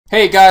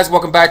Hey guys,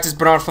 welcome back. This is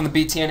Bernard from the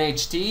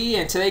BTNHD,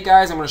 and today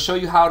guys I'm going to show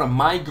you how to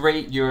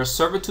migrate your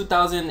Server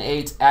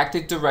 2008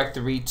 Active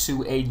Directory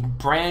to a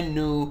brand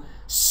new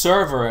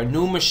server, a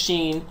new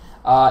machine,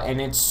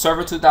 and it's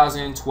Server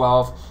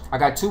 2012. I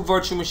got two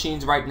virtual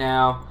machines right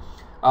now.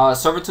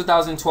 Server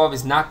 2012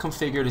 is not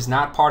configured, is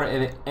not part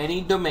of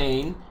any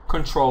domain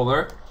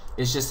controller.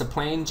 It's just a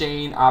plain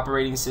Jane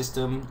operating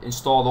system,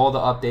 installed all the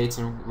updates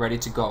and ready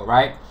to go,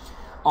 right?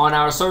 On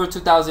our Server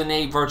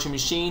 2008 virtual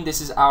machine,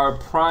 this is our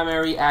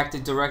primary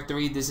Active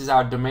Directory. This is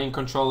our domain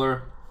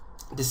controller.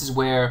 This is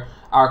where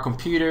our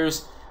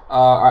computers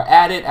are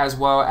added, as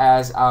well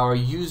as our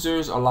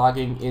users are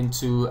logging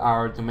into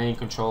our domain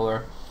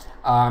controller.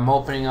 I'm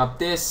opening up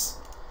this.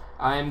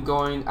 I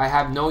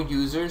have no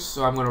users,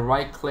 so I'm going to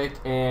right click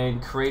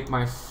and create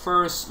my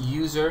first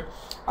user.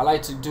 I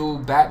like to do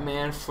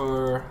Batman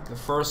for the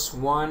first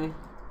one.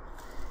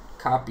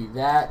 Copy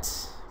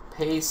that,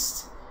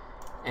 paste.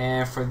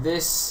 And for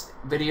this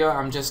video,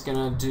 I'm just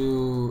gonna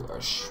do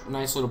a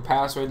nice little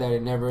password that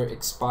it never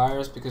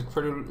expires, because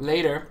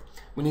later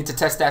we need to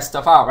test that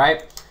stuff out,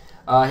 right?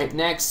 Hit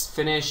next,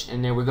 finish,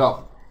 and there we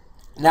go.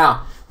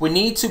 Now we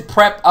need to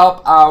prep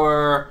up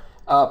our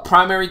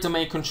primary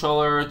domain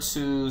controller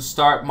to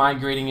start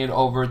migrating it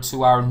over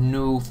to our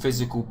new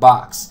physical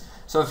box.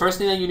 So the first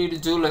thing that you need to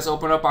do, let's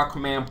open up our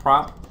command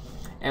prompt.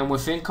 And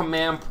within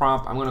command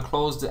prompt, I'm gonna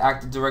close the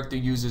Active Directory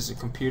users and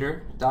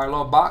computer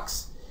dialog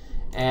box.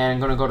 And I'm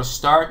going to go to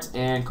Start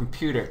and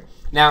Computer.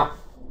 Now,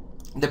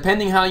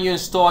 depending how you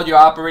installed your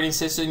operating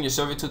system, your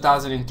Server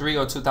 2003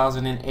 or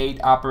 2008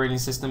 operating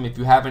system, if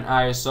you have an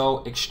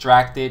ISO,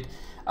 extract it.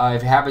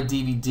 If you have a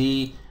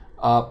DVD,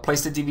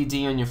 place the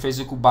DVD on your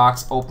physical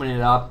box, open it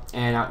up,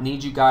 and I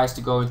need you guys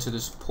to go into the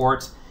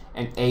support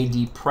and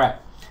AD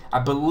prep. I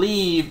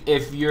believe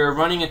if you're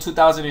running a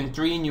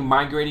 2003 and you're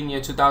migrating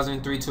your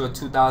 2003 to a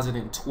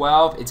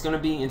 2012, it's going to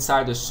be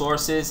inside the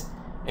sources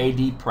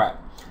AD prep.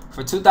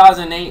 For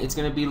 2008, it's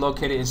going to be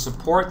located in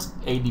support,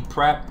 AD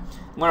prep.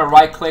 I'm going to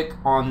right click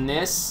on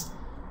this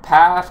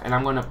path and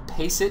I'm going to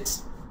paste it.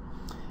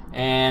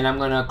 And I'm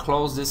going to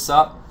close this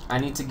up. I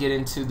need to get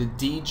into the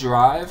D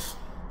drive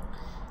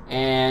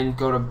and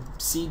go to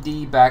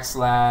CD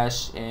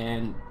 /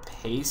 and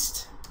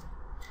paste.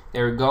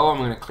 There we go. I'm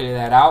going to clear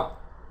that out.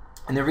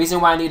 And the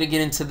reason why I need to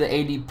get into the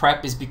AD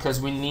prep is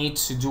because we need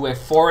to do a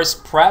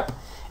forest prep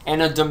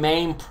and a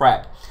domain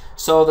prep.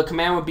 So the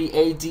command would be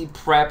AD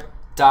prep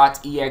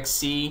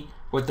 .exe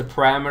with the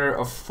parameter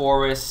of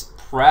forest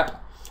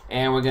prep,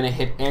 and we're gonna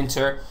hit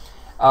enter.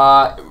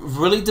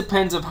 Really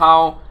depends of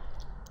how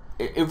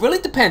it really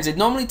depends. It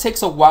normally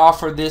takes a while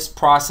for this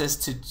process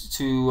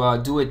to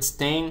do its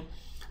thing.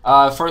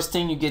 First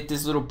thing, you get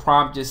this little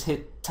prompt, just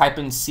type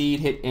in C,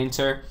 hit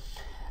enter.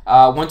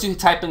 Once you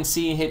type in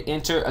C and hit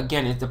enter,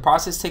 again, the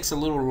process takes a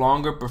little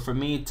longer, but for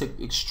me it took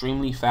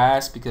extremely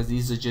fast because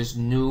these are just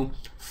new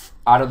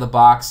out of the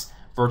box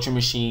virtual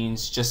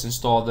machines, just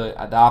install the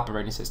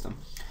operating system.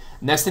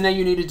 Next thing that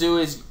you need to do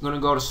is you're going to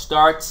go to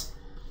Start,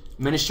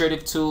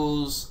 Administrative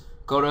Tools,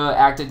 go to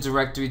Active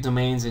Directory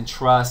Domains and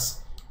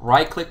Trust,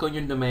 right click on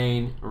your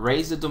domain,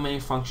 raise the domain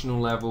functional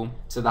level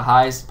to the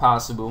highest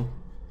possible,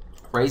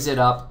 raise it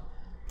up,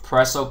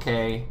 press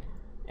OK,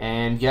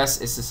 and yes,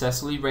 it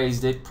successfully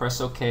raised it. Press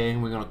OK,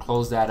 and we're going to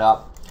close that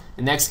up.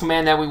 The next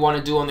command that we want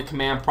to do on the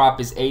command prompt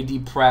is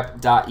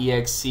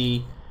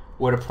adprep.exe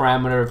with a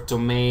parameter of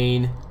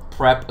domain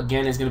prep.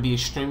 Again, is going to be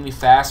extremely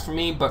fast for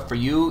me, but for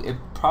you it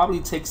probably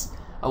takes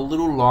a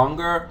little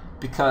longer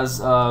because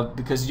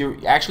you're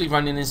actually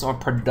running this on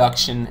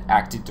production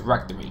Active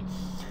Directory.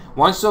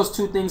 Once those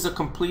two things are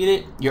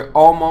completed, you're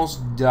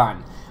almost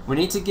done. We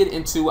need to get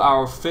into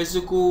our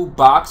physical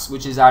box,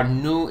 which is our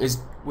new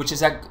which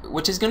is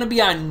going to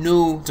be our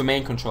new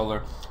domain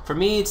controller. For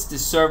me, it's the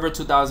Server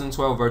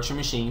 2012 virtual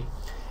machine,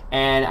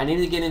 and I need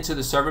to get into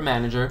the server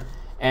manager,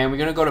 and we're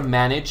going to go to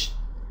manage.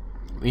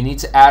 We need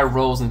to add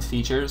roles and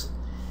features,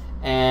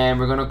 and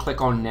we're going to click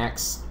on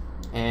next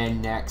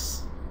and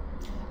next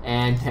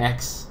and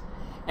next.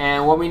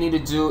 And what we need to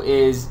do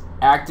is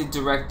Active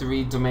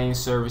Directory domain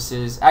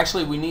services.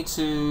 Actually, we need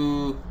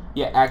to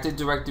Active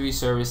Directory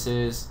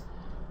services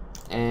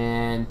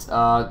and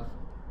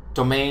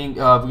domain.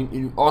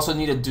 We also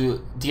need to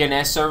do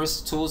DNS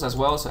service tools as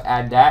well, so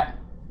add that.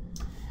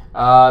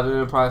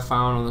 They're probably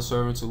found on the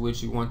server to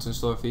which you want to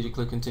install a feature.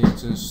 Click continue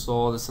to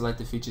install the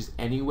selected features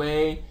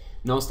anyway.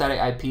 No static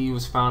IP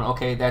was found.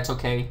 Okay, that's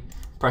okay.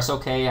 Press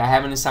OK. I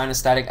haven't assigned a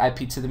static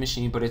IP to the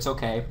machine, but it's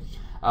okay.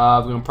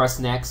 We're going to press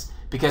next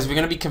because we're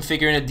going to be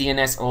configuring a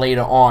DNS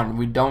later on.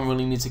 We don't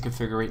really need to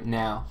configure it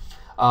now.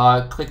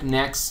 Click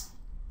next.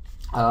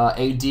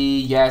 AD,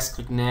 yes.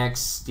 Click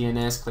next.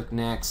 DNS, click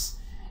next.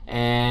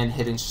 And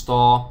hit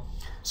install.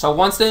 So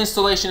once the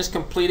installation is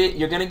completed,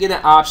 you're going to get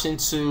an option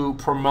to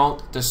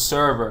promote the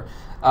server.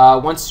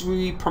 Once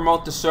we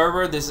promote the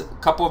server, there's a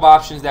couple of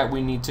options that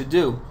we need to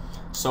do.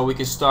 So we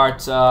can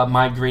start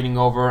migrating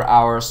over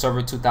our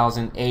Server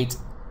 2008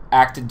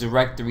 Active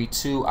Directory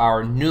to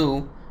our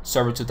new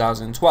Server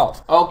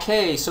 2012.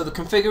 Okay, so the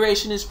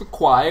configuration is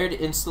required.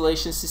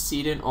 Installation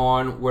succeeded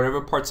on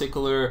whatever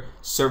particular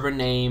server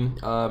name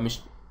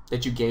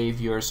that you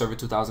gave your Server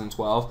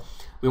 2012.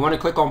 We want to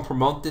click on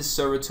promote this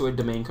server to a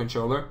domain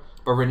controller,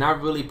 but we're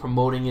not really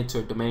promoting it to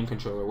a domain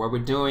controller. What we're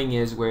doing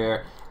is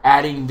we're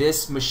adding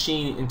this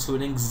machine into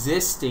an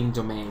existing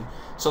domain.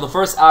 So the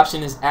first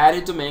option is add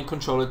a domain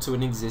controller to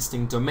an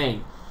existing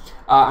domain.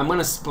 I'm going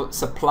to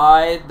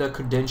supply the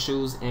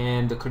credentials,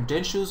 and the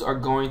credentials are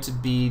going to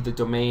be the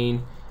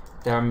domain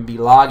that I'm going to be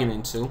logging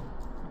into.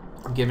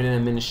 I'm giving an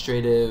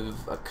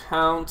administrative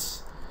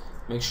account.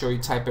 Make sure you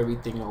type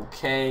everything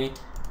okay.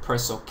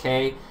 Press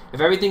OK.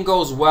 If everything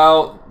goes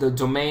well, the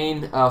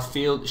domain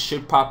field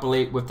should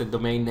populate with the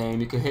domain name.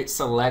 You can hit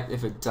select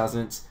if it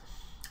doesn't.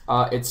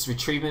 It's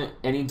retrieving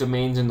any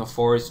domains in the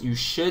forest. You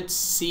should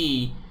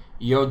see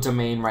your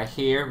domain right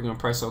here. We're going to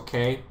press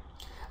OK.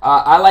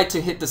 I like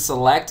to hit the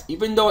select,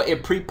 even though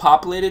it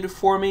pre-populated it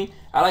for me.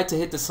 I like to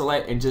hit the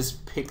select and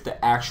just pick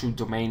the actual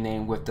domain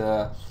name with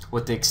the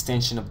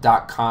extension of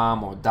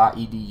 .com or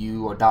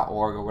 .edu or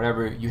 .org or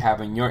whatever you have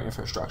in your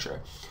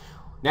infrastructure.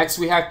 Next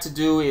we have to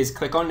do is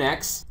click on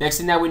next. Next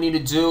thing that we need to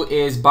do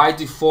is, by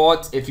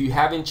default, if you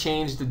haven't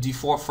changed the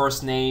default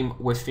first name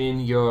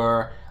within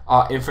your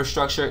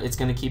infrastructure, it's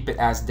going to keep it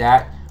as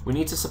that. We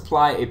need to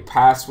supply a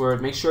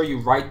password. Make sure you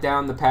write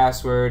down the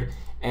password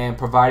and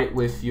provide it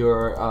with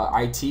your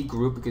IT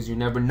group, because you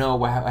never know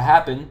what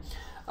happened.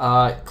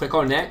 Click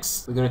on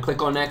next. We're going to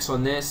click on next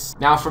on this.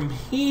 Now from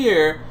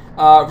here,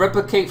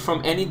 replicate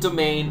from any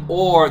domain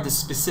or the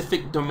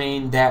specific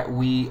domain that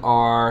we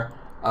are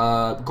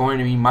going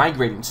to be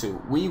migrating to.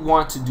 We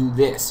want to do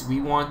this. We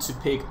want to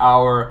pick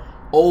our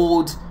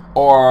old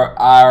or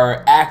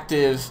our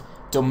active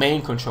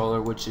domain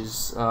controller, which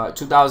is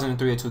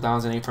 2003 or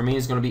 2008. For me,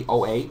 it's going to be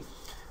 08.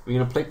 We're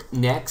going to click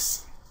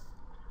next.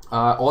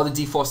 All the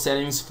default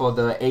settings for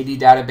the AD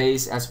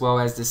database as well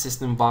as the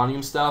system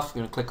volume stuff.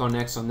 We're going to click on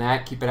next on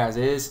that. Keep it as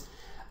is.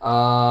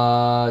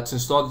 To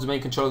install the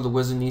domain controller, the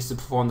wizard needs to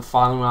perform the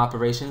following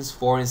operations: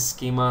 foreign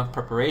schema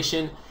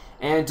preparation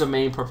and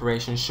domain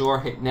preparation. Sure,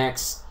 hit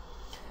next.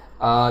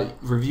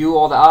 Review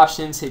all the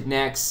options, hit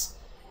next,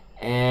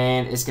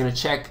 and it's going to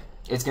check.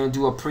 It's going to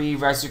do a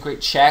prerequisite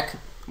check.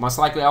 Most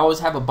likely, I always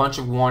have a bunch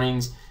of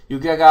warnings.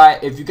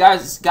 If you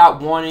guys got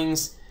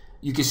warnings,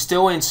 you can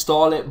still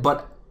install it,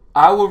 but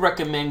I would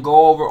recommend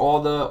go over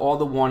all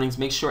the warnings,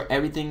 make sure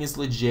everything is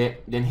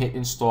legit, then hit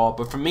install.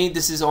 But for me,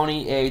 this is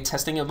only a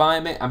testing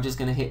environment. I'm just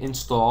gonna hit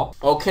install.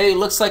 Okay,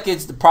 looks like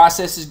the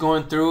process is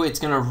going through. It's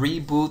gonna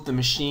reboot the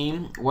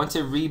machine. Once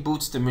it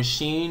reboots the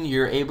machine,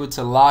 you're able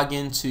to log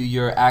into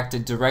your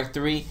Active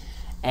Directory,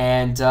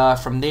 and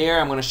from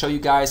there, I'm gonna show you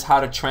guys how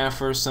to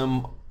transfer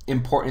some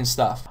important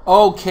stuff.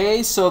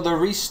 Okay, so the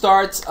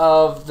restart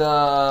of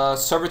the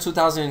Server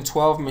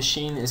 2012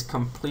 machine is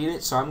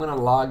completed. So I'm going to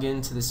log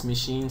into this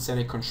machine, set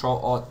a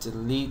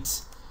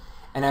Control-Alt-Delete,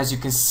 and as you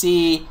can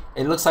see,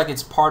 it looks like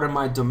it's part of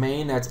my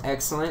domain. That's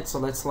excellent. So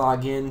let's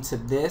log into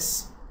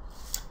this,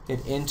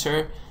 hit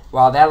enter.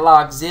 While that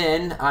logs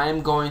in,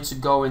 I'm going to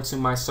go into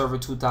my Server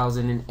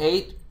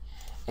 2008,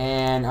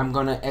 and I'm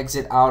going to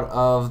exit out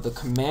of the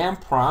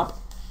command prompt.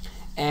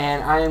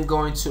 And I am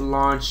going to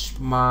launch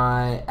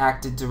my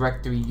Active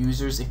Directory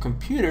users and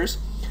computers,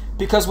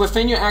 because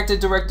within your Active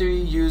Directory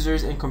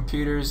users and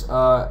computers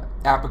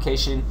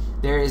application,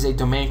 there is a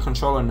domain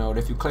controller node.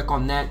 If you click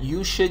on that,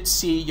 you should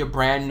see your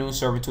brand new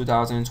Server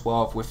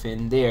 2012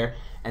 within there,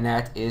 and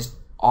that is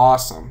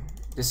awesome.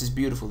 This is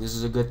beautiful. This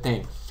is a good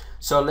thing.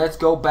 So let's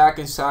go back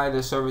inside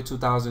the Server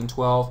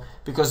 2012,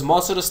 because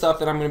most of the stuff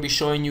that I'm going to be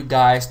showing you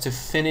guys to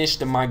finish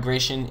the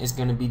migration is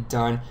going to be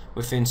done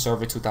within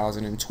Server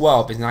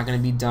 2012. It's not going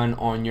to be done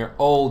on your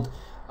old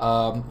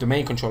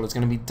domain controller. It's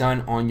going to be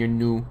done on your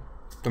new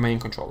domain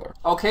controller.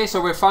 Okay,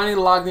 so we're finally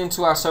logged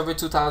into our Server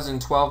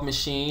 2012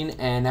 machine,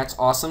 and that's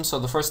awesome. So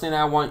the first thing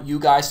I want you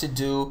guys to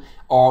do,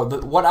 or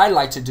what I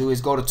like to do,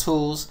 is go to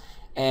Tools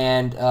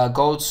and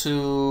go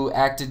to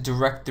Active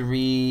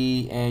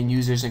Directory and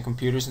Users and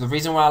Computers. And the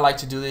reason why I like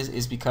to do this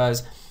is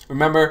because,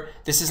 remember,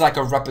 this is like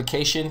a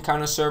replication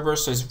kind of server,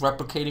 so it's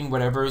replicating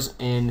whatever's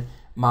in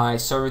my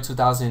Server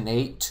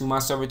 2008 to my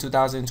Server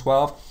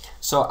 2012.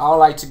 So I would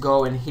like to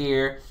go in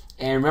here,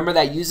 and remember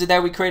that user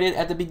that we created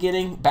at the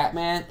beginning,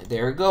 Batman?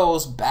 There it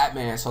goes,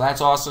 Batman. So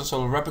that's awesome.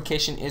 So the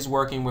replication is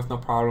working with no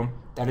problem.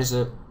 That is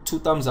a 2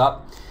 thumbs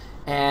up.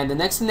 And the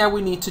next thing that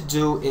we need to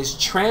do is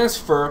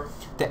transfer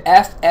the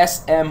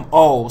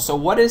FSMO. So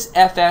what is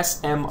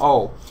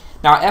FSMO?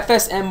 Now,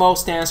 FSMO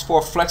stands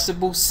for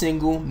Flexible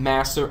Single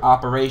Master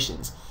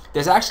Operations.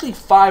 There's actually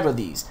 5 of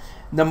these.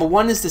 Number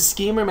 1 is the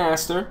Schema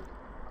Master.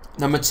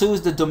 Number 2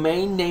 is the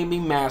Domain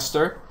Naming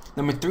Master.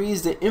 Number 3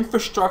 is the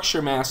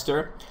Infrastructure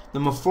Master.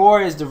 Number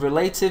 4 is the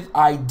Relative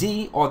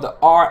ID, or the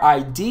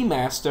RID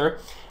Master.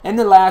 And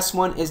the last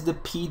one is the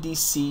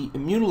PDC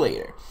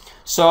Emulator.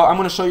 So I'm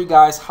going to show you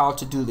guys how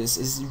to do this.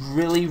 It's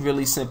really,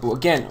 really simple.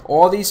 Again,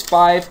 all these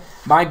 5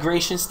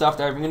 migration stuff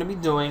that we're going to be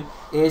doing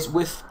is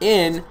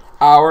within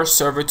our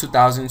Server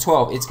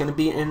 2012. It's going to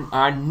be in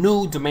our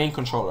new domain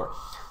controller.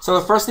 So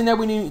the first thing that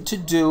we need to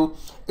do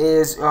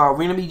is we're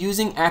going to be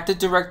using Active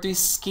Directory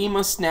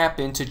schema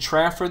snap-in to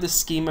transfer the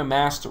schema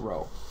master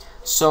role.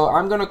 So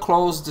I'm going to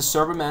close the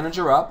server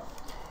manager up,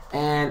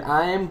 and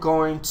I am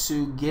going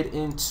to get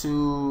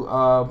into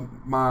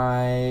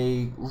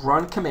my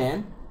run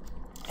command,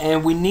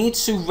 and we need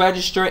to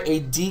register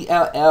a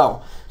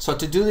DLL. So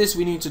to do this,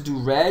 we need to do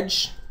reg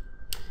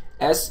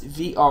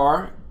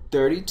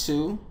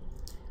svr32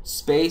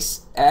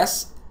 space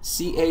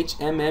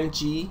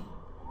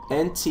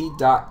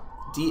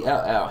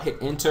schmmgmt.dll. Hit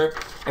enter.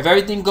 If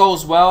everything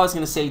goes well, it's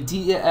going to say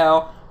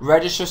DLL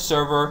register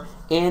server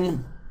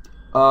in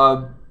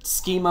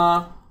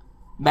schema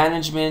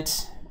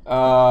management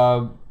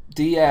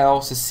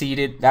DL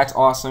succeeded. That's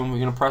awesome. We're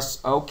going to press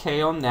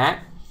OK on that.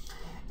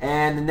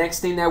 And the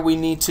next thing that we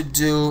need to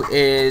do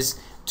is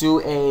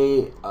do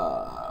a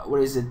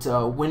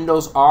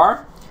Windows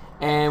R,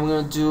 and we're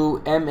going to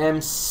do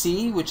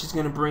MMC, which is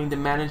going to bring the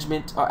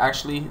management, or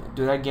actually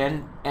do that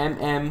again,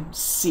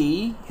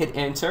 MMC, hit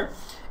enter.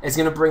 It's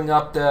going to bring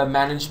up the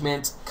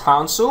management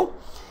console,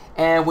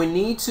 and we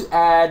need to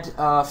add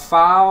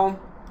file,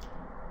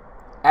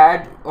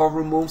 add or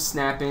remove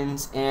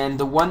snap-ins, and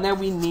the one that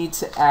we need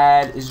to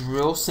add is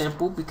real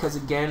simple because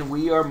again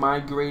we are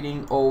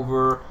migrating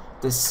over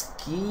the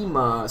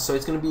schema, so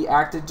it's going to be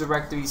Active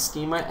Directory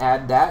schema,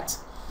 add that,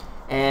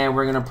 and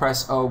we're going to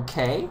press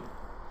OK.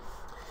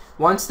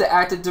 Once the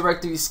Active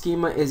Directory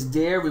schema is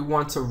there, we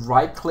want to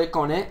right click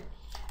on it,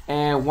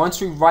 and once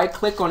we right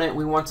click on it,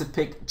 we want to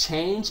pick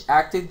change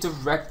Active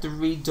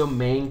Directory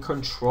domain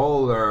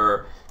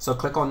controller. So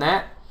click on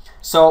that.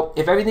 So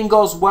if everything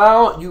goes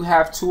well, you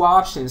have two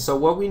options. So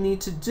what we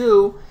need to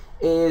do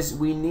is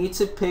we need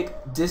to pick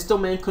this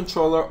domain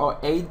controller, or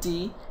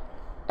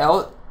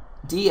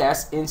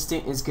LDS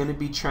instant is going to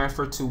be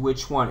transferred to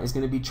which one? It's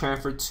going to be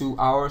transferred to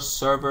our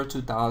server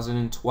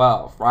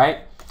 2012, right?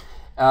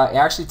 It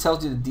actually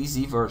tells you the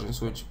DZ versions,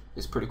 which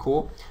is pretty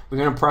cool. We're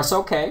going to press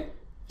OK.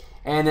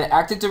 And the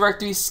Active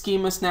Directory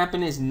schema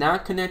snap-in is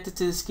not connected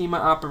to the schema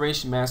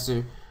operation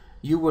master.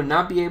 You will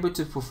not be able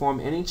to perform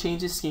any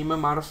changes. Schema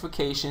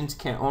modifications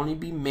can only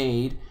be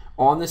made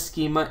on the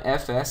schema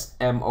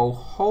FSMO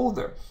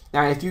holder.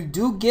 Now, if you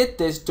do get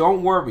this,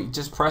 don't worry.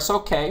 Just press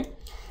OK.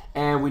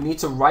 And we need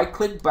to right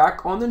click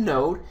back on the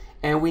node,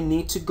 and we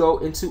need to go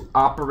into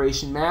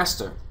Operation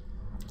Master.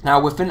 Now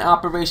within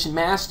Operation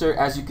Master,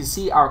 as you can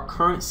see, our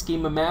current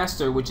schema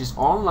master, which is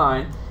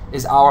online,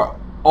 is our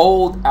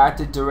old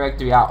Active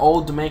Directory, our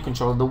old domain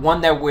controller, the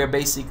one that we're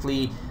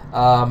basically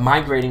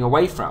migrating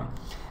away from.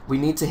 We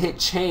need to hit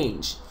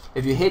change.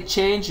 If you hit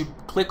change, you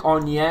click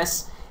on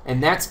yes,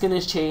 and that's going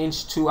to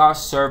change to our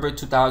server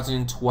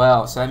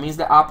 2012. So that means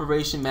the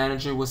Operation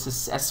Manager was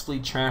successfully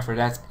transferred.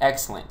 That's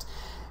excellent.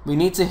 We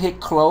need to hit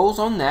close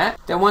on that.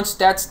 Then once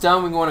that's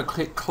done, we want to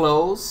click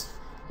close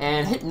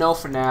and hit no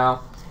for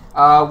now.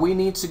 We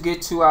need to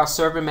get to our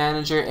server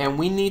manager, and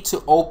we need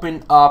to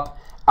open up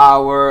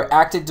our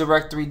Active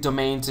Directory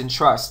domains and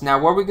trust. Now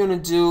what we're going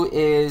to do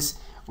is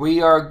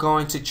we are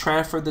going to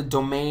transfer the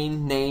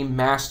domain name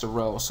master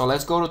role. So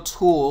let's go to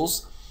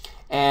tools,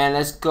 and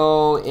let's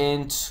go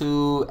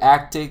into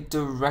Active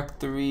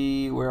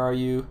Directory. Where are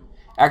you?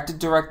 Active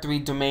Directory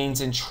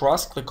domains and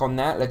trust. Click on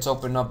that. Let's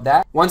open up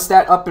that. Once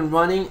that up and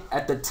running,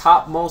 at the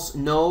topmost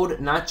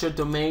node, not your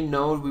domain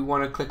node, we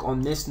want to click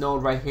on this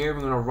node right here.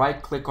 We're going to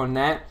right click on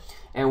that,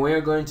 and we're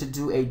going to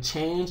do a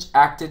change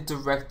Active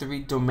Directory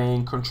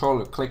domain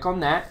controller. Click on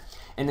that,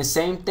 and the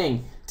same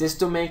thing, this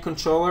domain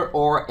controller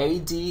or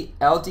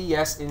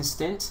LDS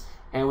instance,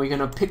 and we're going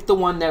to pick the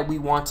one that we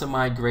want to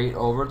migrate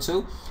over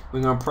to.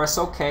 We're going to press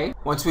OK.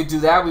 Once we do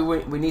that,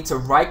 we need to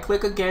right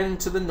click again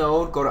to the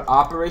node, go to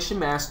Operation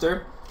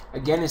Master.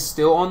 Again, it's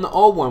still on the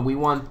old one. We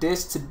want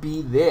this to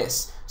be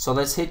this. So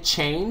let's hit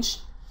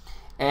change.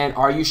 And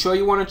are you sure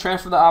you want to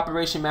transfer the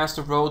Operation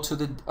Master role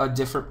to a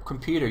different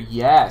computer?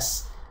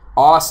 Yes.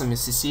 Awesome.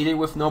 It's succeeded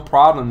with no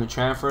problem. The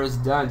transfer is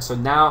done. So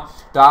now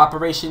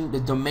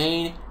the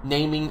domain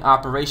naming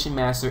Operation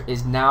Master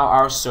is now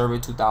our server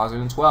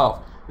 2012.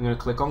 I'm going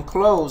to click on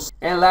close.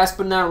 And last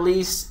but not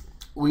least,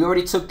 we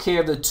already took care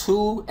of the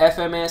two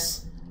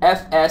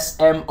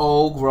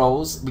FSMO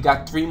rows. We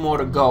got 3 more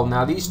to go.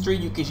 Now these 3,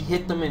 you can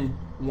hit them in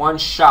one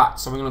shot.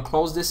 So we're going to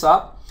close this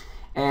up.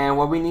 And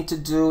what we need to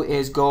do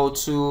is go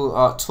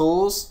to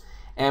tools,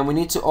 and we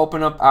need to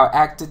open up our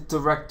Active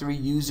Directory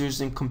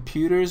users and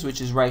computers, which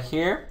is right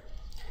here.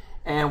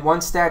 And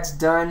once that's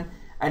done,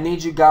 I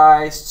need you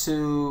guys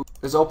to,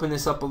 let's open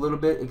this up a little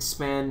bit,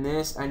 expand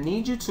this. I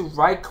need you to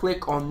right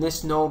click on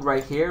this node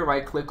right here,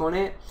 right click on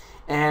it,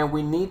 and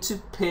we need to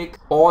pick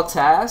all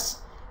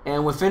tasks,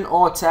 and within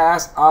all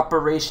tasks,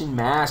 Operation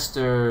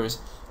Masters.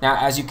 Now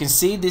as you can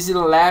see, these are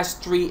the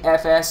last 3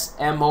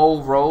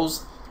 FSMO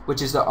rows,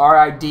 which is the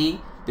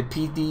RID, the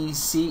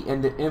PDC,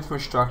 and the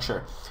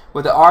infrastructure.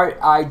 With the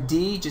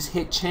RID, just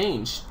hit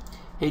change.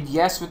 Hit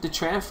yes with the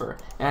transfer.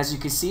 And as you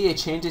can see, it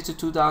changed it to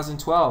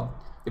 2012.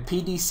 The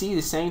PDC,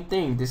 the same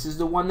thing. This is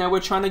the one that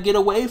we're trying to get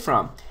away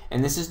from.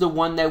 And this is the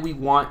one that we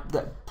want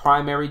the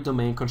primary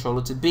domain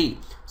controller to be.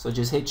 So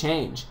just hit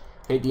change.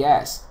 Hit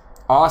yes.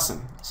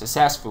 Awesome.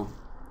 Successful.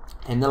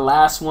 And the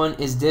last one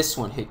is this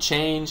one. Hit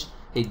change,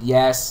 hit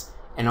yes,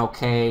 and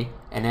okay,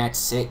 and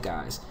that's it,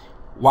 guys.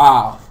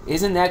 Wow,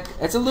 isn't that,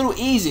 it's a little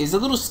easy. It's a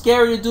little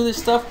scary to do this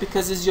stuff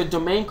because it's your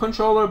domain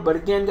controller, but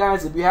again,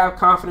 guys, if you have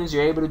confidence,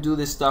 you're able to do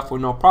this stuff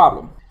with no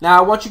problem. Now,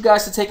 I want you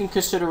guys to take in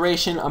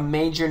consideration a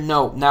major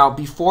note. Now,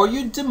 before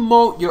you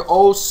demote your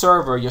old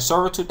server, your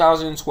server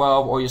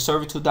 2012 or your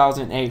server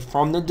 2008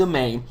 from the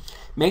domain,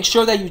 make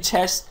sure that you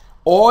test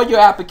all your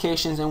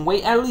applications and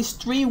wait at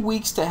least 3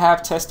 weeks to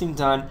have testing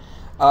done.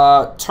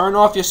 Turn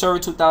off your server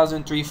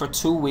 2003 for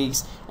 2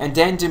 weeks and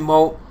then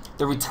demote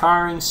the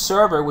retiring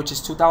server, which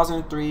is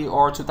 2003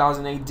 or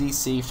 2008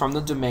 DC, from the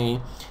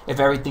domain.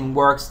 If everything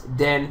works,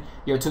 then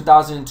your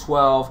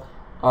 2012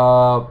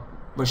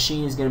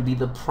 machine is going to be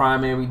the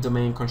primary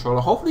domain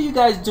controller. Hopefully you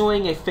guys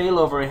doing a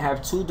failover and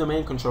have 2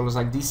 domain controllers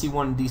like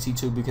DC1 and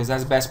DC2, because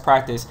that's best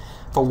practice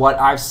for what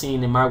I've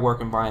seen in my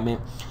work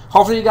environment.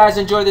 Hopefully you guys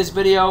enjoyed this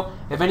video.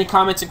 If any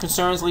comments and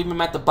concerns, leave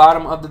them at the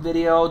bottom of the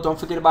video. Don't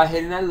forget about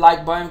hitting that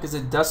like button because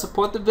it does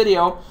support the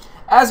video,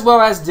 as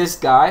well as this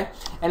guy.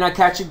 And I'll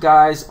catch you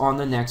guys on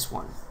the next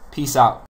one. Peace out.